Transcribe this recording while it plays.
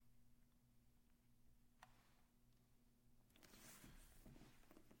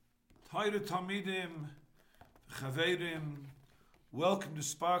Moira Talmidim, Chaverim, welcome to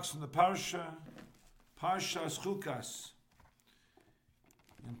Sparks from the Parsha, Parshas Chukas.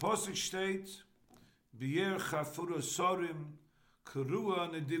 In Posuk steht, Biyer Chafura Sorim,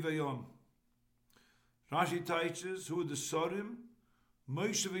 Kerua Nedivayom. Rashi teaches who are the Sorim,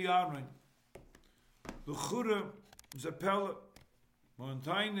 Moshe v'Yaron. The Chura is a pellet.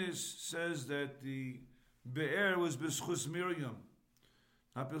 Montainis says that the Be'er was B'schus Miriam,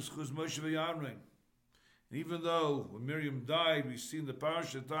 not B'schus Moshe v'Yaron. And even though when Miriam died, we see in the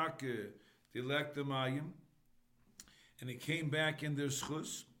Parsha Taka, the elect the Mayim, and it came back in their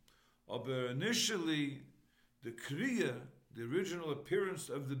schus. But initially, the Kriya, the original appearance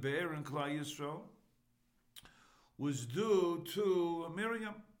of the Be'er in Klal Yisrael, was due to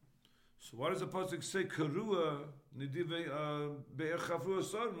Miriam. So what does the pasuk say? Karua nedive Be'er Chafua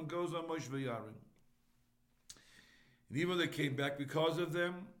Sorim goes on Moshe v'Yaron. And even they came back because of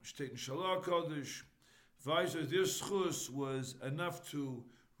them, Shteit in Shalah Kodesh, Vayzer, their schus was enough to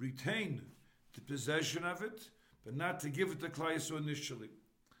retain the possession of it, but not to give it to Klal Yisrael initially.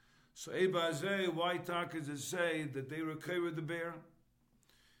 So Ebazeh, why does it say that they were okay with the bear?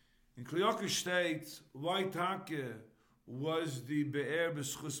 In Kli Yakar states, why was the be'er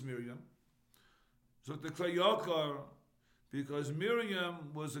b'schus Miriam? So the Kli Yakar, because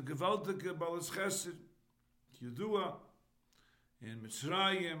Miriam was a gewaltige balas chesed, Yedua, in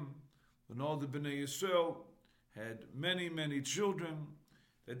Mitzrayim, when all the Bnei Yisrael had many, many children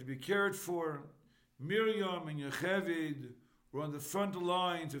that had to be cared for. Miriam and Yocheved were on the front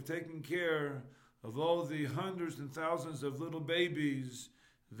lines of taking care of all the hundreds and thousands of little babies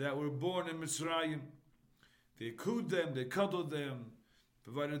that were born in Mitzrayim. They cooed them, they cuddled them,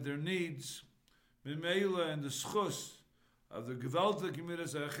 provided their needs. Memela and the schus of the Gewaltig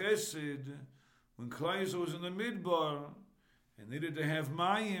Midas HaChesed, when Klal Yisrael was in the Midbar and needed to have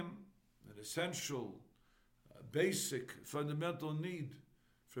Mayim, an essential, basic, fundamental need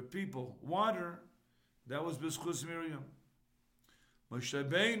for people, water, that was B'schus Miriam. Moshe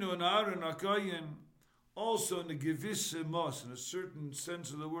Rabbeinu and Aaron HaKohen, also in the Gevisse Mos, in a certain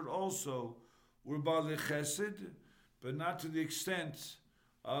sense of the word also, were Baalei Chesed, but not to the extent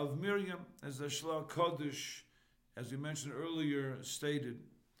of Miriam, as the Shlah Kodesh, as we mentioned earlier, stated.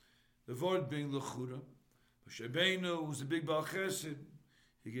 The word being L'chura. Moshe Rabbeinu was a big Baal Chesed.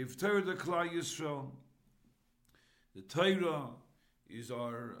 He gave Torah to Klal Yisrael. The Torah is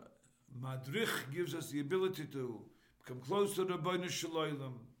our madrich, gives us the ability to come close to the Rebbeinu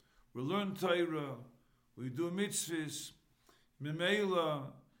Shalom. We learn Torah, we do mitzvahs. Memela,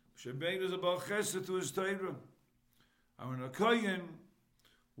 Moshe Rabbeinu is a Baal Chesed to his Torah. Aaron HaKohen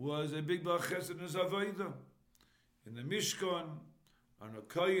was a big Baal Chesed in his Avodah. In the Mishkan, Aaron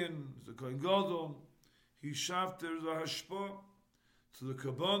HaKohen is the Kohen Gadol. He shafter the hashpah to the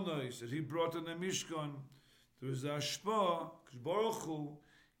kabbanos that he brought in the Mishkan. There was the hashpah because Baruch Hu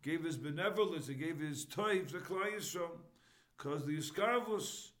gave his benevolence, he gave his toiv to Klal Yisrael, because the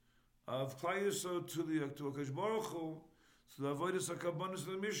iskarvus of Klal Yisrael to Hakadosh Baruch Hu, to the avodas hakabbanos of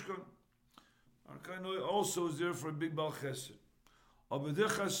the Mishkan. Arkanoi also is there for a big Baal Chesed. Aber the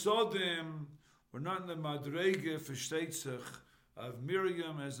chasodim were not in the madrege versteht of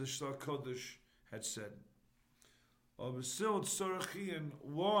Miriam, as the Shlah Kodesh had said. Aber still tzarachian,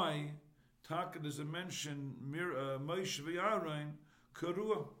 why Taka doesn't mention Moshe v'Yaron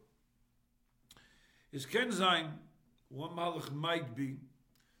Karua? Is ken sein, one malach might be,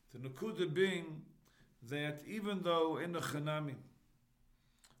 the Nakuda being that even though in the Chanami,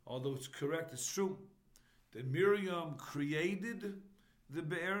 although it's correct, it's true, that Miriam created the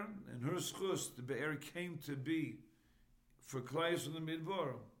Be'er, and her schus, the Be'er came to be for Klal Yisrael in the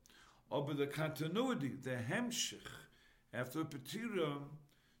Midbar. But the continuity, the hemshich, after Petira,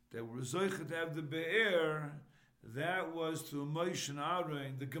 that were zoichet to have the Be'er, that was to Moshe and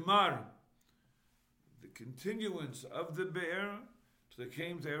Aaron, the Gemara. The continuance of the Be'er, till they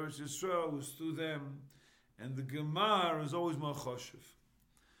came to Eretz Yisrael, was through them, and the Gemara is always more choshev.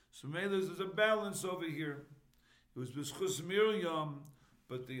 So maybe there's a balance over here. It was b'schus Miriam,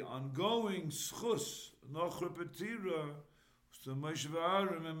 but the ongoing schus, noch Petira, was to Moshe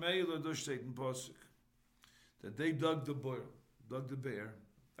v'Aaron and Meila Doshtet in Pasuk, that they dug the bear.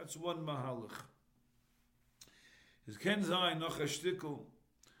 That's one mahalach. His kenzai noch a shtickle.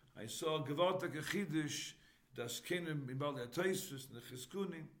 I saw gewaltig a chiddush das kennen in Baalei Tosfos and the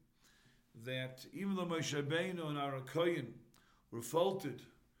Chizkuni, that even though Moshe Rabbeinu and Aaron HaKohen were faulted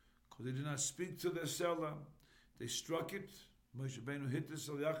because they did not speak to their seller, they struck it. Moshe Rabbeinu hit the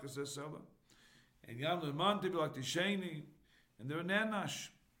Saliachas seller, and Yam Lemanti like the Sheni, and they were nanash.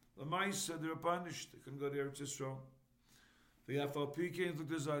 Lamaisa, they were punished. They couldn't go to Eretz Yisrael. The Afalpikein, look,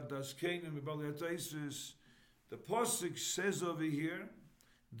 there's Das Kenim, the Pasuk says over here,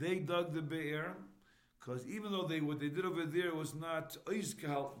 they dug the be'er, because even though what they did over there was not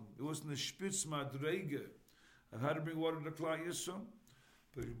Eisgehalten, it wasn't a Spitz Madrege of how to bring water to Klal Yisrael,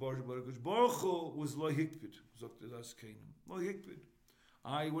 but Baruch Hu was Lo Hikpid, sagt Das Kenim. Lo Hikpid.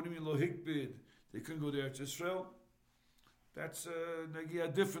 What do you mean Lo Hikpid? They couldn't go there to Israel. That's a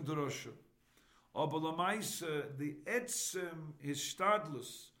different Rosh. Aber Lamaisa, the Etzem, his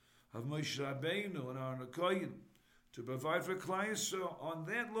stadlus of Moshe Rabbeinu and Aaron HaKoyin to provide for Klal Yisrael, on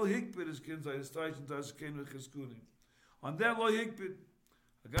that Lo Hikpid is Kinzai, the Station Das Kenim Chizkunim. On that Lo Hikpid,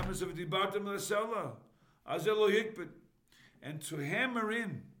 Agamas of Dibatim Lasela, Azel Lo Hikpid. And to hammer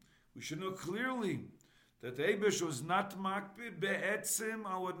in, we should know clearly that the Eibush was not makpid be'etzim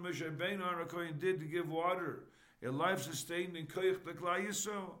on what Moshe Rabbeinu Aaron HaKoyin did to give water, a life-sustaining koyach to Klal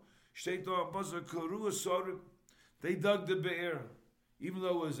Yisrael. Shteit do Abazar Koru Asorim. They dug the be'er, even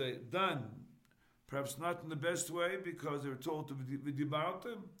though it was done, perhaps not in the best way, because they were told to be about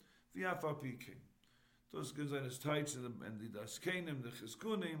them. V'yafapike. Those guys on his tights and the daskenim, the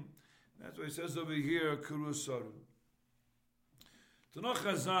chizkunim. That's why it says over here Koru Asorim. Tanoch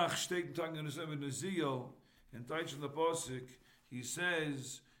Hazach steht in Neziel, in Teich in the Posik, he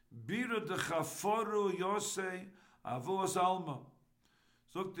says, Bira de Chaforu Yosei Avos Alma.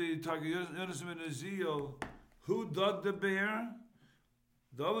 Zok the Tag Yonasim in Neziel, who dug the bear?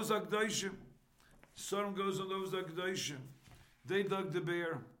 Those Agdaishim. Son goes on those Agdaishim. They dug the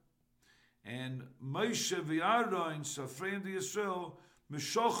bear. And Moshe v'Aaron, Safrei the Yisrael,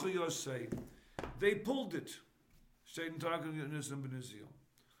 Meshocha Yosei. They pulled it.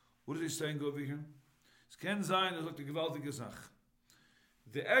 What is he saying over here? Es kann sein, er sagt die gewaltige Sache.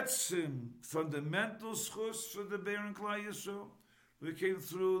 The etzim, fundamental schus for the Be'er and Klal Yisrael, we came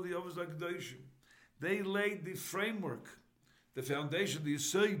through the Avos HaKadoshim. They laid the framework, the foundation, the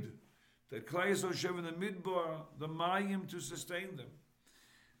Yesod, that Klal Yisrael should have in the Midbar, the Mayim to sustain them.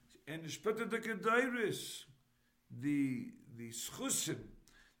 And the Shpeta de Kedairis, the schusim,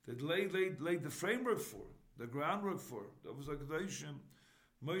 that laid the framework for, the groundwork for it. That was like Daishim,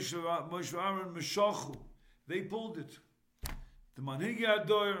 Moshe Aaron, Meshachu. They pulled it. The Manhigi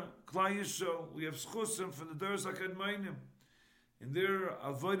Ador, Klal Yisrael, we have schusim from the Doros HaKadmainim. In their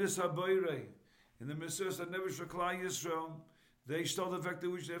Avodas HaBoirei, in the Mesilas HaNefesh for Klal Yisrael, they stole the fact that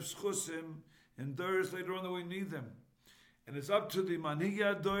we should have schusim and Doros later on that we need them. And it's up to the Manhigi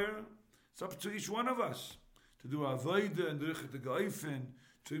Ador, it's up to each one of us to do Avodah and Richet Geifen,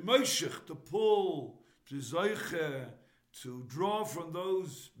 to Moshech, to pull, to Zeiche, to draw from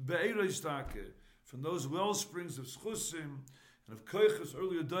those Be'ereistake, from those well springs of Schusim and of Koiches,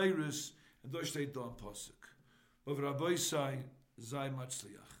 earlier Dairis, and Dosh Teit Don Pasuk. But Rabbi Sai, Zai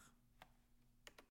Matzliach.